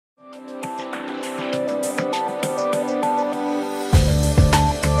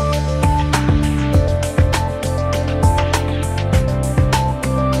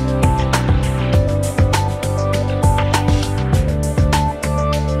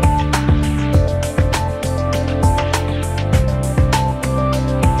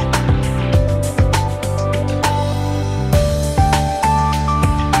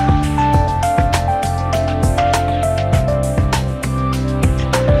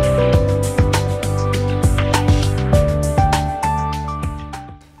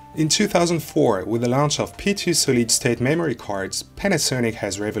In 2004, with the launch of P2 solid-state memory cards, Panasonic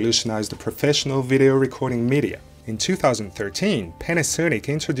has revolutionized the professional video recording media. In 2013, Panasonic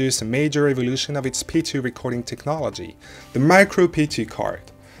introduced a major evolution of its P2 recording technology, the microP2 card.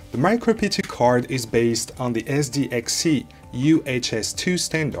 The microP2 card is based on the SDXC UHS-II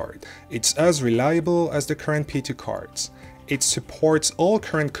standard. It's as reliable as the current P2 cards. It supports all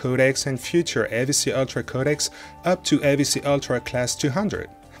current codecs and future AVC Ultra codecs up to AVC Ultra Class 200.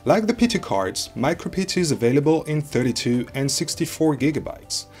 Like the P2 cards, microP2 is available in 32 and 64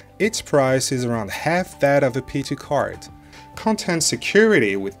 GB. Its price is around half that of a P2 card. Content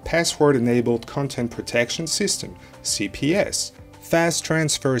security with password-enabled content protection system, CPS. Fast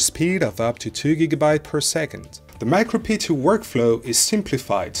transfer speed of up to 2 GB per second. The microP2 workflow is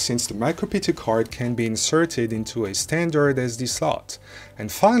simplified since the microP2 card can be inserted into a standard SD slot.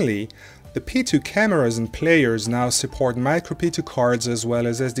 And finally, the P2 cameras and players now support microP2 cards as well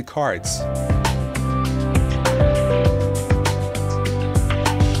as SD cards.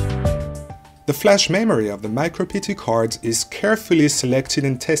 The flash memory of the microP2 cards is carefully selected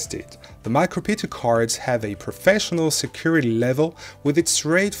and tested. The microP2 cards have a professional security level with its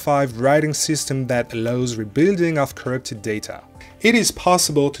RAID 5 writing system that allows rebuilding of corrupted data. It is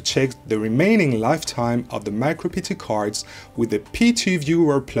possible to check the remaining lifetime of the microP2 cards with the P2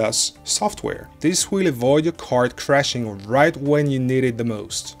 Viewer Plus software. This will avoid your card crashing right when you need it the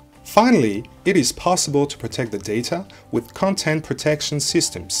most. Finally, it is possible to protect the data with Content Protection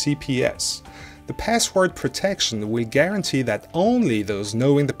System (CPS). The password protection will guarantee that only those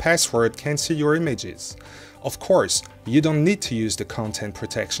knowing the password can see your images. Of course, you don't need to use the Content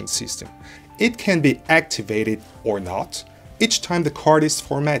Protection System. It can be activated or not each time the card is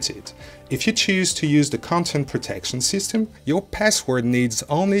formatted. If you choose to use the Content Protection System, your password needs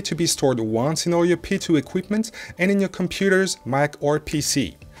only to be stored once in all your P2 equipment and in your computer's Mac or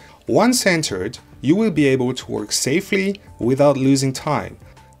PC. Once entered, you will be able to work safely without losing time.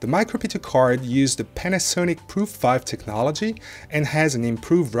 The microP2 card used the Panasonic Proof 5 technology and has an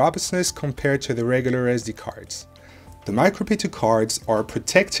improved robustness compared to the regular SD cards. The microP2 cards are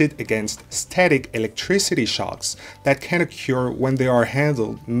protected against static electricity shocks that can occur when they are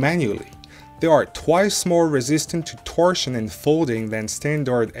handled manually. They are twice more resistant to torsion and folding than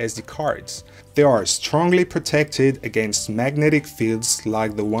standard SD cards. They are strongly protected against magnetic fields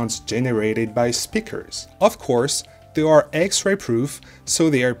like the ones generated by speakers. Of course, they are X-ray proof, so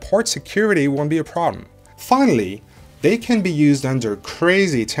their port security won't be a problem. Finally, they can be used under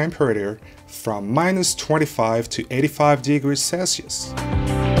crazy temperature from -25 to 85 degrees Celsius.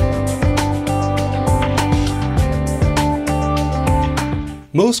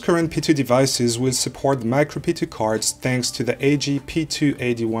 Most current P2 devices will support the microP2 cards thanks to the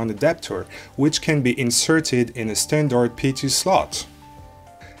AG-P281 adapter, which can be inserted in a standard P2 slot.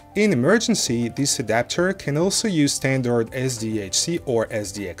 In emergency, this adapter can also use standard SDHC or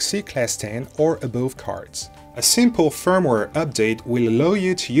SDXC Class 10 or above cards. A simple firmware update will allow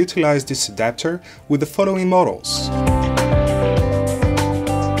you to utilize this adapter with the following models.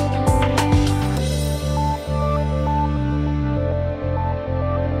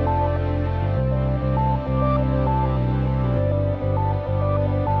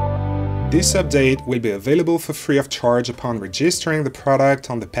 This update will be available for free of charge upon registering the product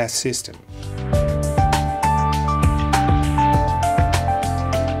on the PASS system.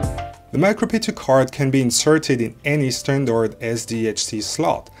 The microP2 card can be inserted in any standard SDHC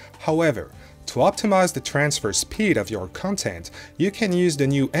slot. However, to optimize the transfer speed of your content, you can use the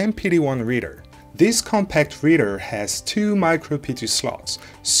new MPD-1 reader. This compact reader has two microP2 slots,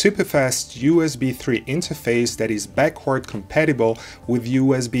 super-fast USB 3 interface that is backward compatible with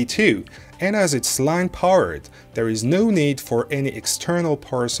USB 2, and as it's line-powered, there is no need for any external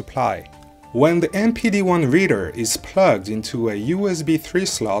power supply. When the MPD-1 reader is plugged into a USB 3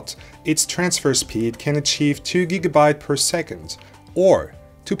 slot, its transfer speed can achieve 2 GB per second, or,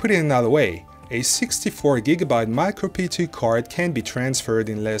 to put it another way, a 64 GB microP2 card can be transferred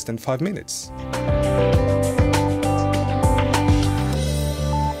in less than 5 minutes.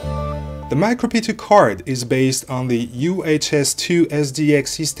 The microP2 card is based on the UHS-II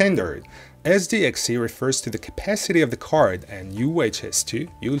SDXC standard. SDXC refers to the capacity of the card, and UHS-II,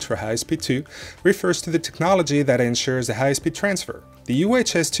 Ultra High Speed 2, refers to the technology that ensures a high-speed transfer. The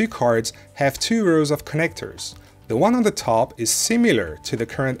UHS-II cards have two rows of connectors. The one on the top is similar to the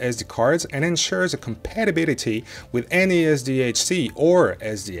current SD cards and ensures a compatibility with any SDHC or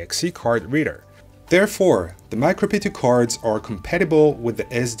SDXC card reader. Therefore, the microP2 cards are compatible with the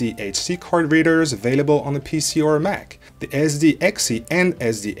SDHC card readers available on a PC or a Mac. The SD-XC and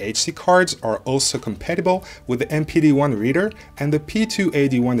SD-HC cards are also compatible with the MPD-1 reader and the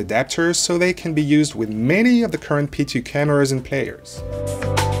P2AD1 adapter, so they can be used with many of the current P2 cameras and players.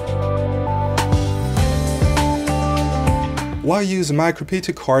 Why use a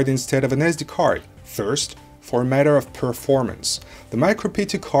microP2 card instead of an SD card? First, for a matter of performance. The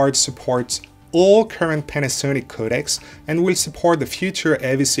microP2 card supports all current Panasonic codecs and will support the future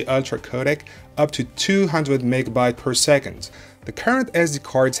AVC Ultra codec up to 200 MB per second. The current SD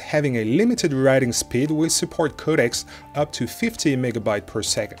cards having a limited writing speed will support codecs up to 50 MB per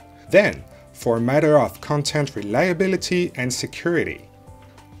second. Then, for a matter of content reliability and security.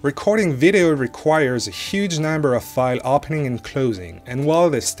 Recording video requires a huge number of file opening and closing, and while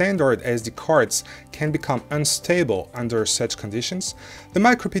the standard SD cards can become unstable under such conditions, the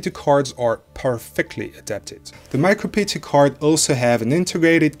microP2 cards are perfectly adapted. The microP2 card also have an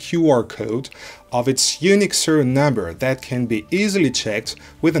integrated QR code of its unique serial number that can be easily checked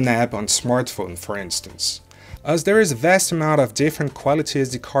with an app on smartphone, for instance. As there is a vast amount of different quality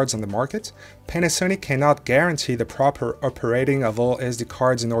SD cards on the market, Panasonic cannot guarantee the proper operating of all SD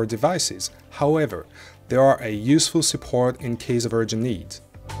cards in our devices. However, they are a useful support in case of urgent need.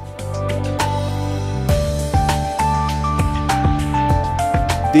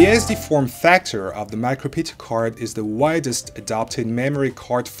 The SD form factor of the microP2 card is the widest adopted memory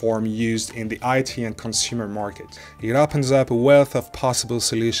card form used in the IT and consumer market. It opens up a wealth of possible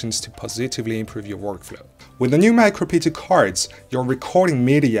solutions to positively improve your workflow. With the new microP2 cards, your recording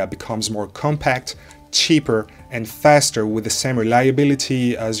media becomes more compact, cheaper, and faster with the same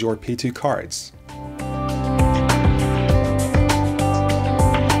reliability as your P2 cards.